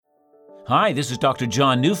Hi, this is Dr.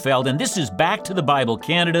 John Neufeld, and this is Back to the Bible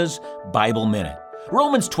Canada's Bible Minute.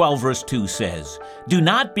 Romans 12 verse 2 says, "Do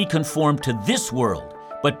not be conformed to this world,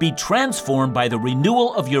 but be transformed by the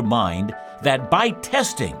renewal of your mind, that by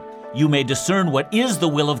testing you may discern what is the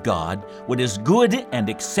will of God, what is good and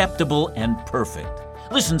acceptable and perfect."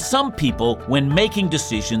 Listen, some people, when making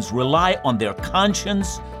decisions, rely on their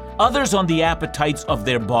conscience, others on the appetites of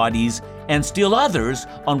their bodies, and still others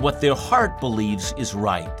on what their heart believes is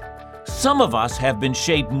right. Some of us have been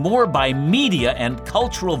shaped more by media and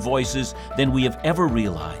cultural voices than we have ever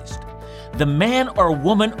realized. The man or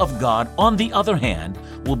woman of God, on the other hand,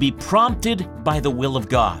 will be prompted by the will of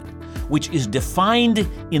God, which is defined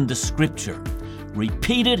in the Scripture.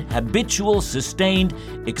 Repeated, habitual, sustained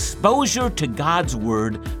exposure to God's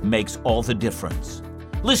Word makes all the difference.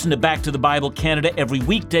 Listen to Back to the Bible Canada every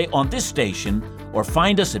weekday on this station, or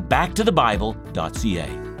find us at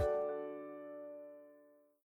backtothebible.ca.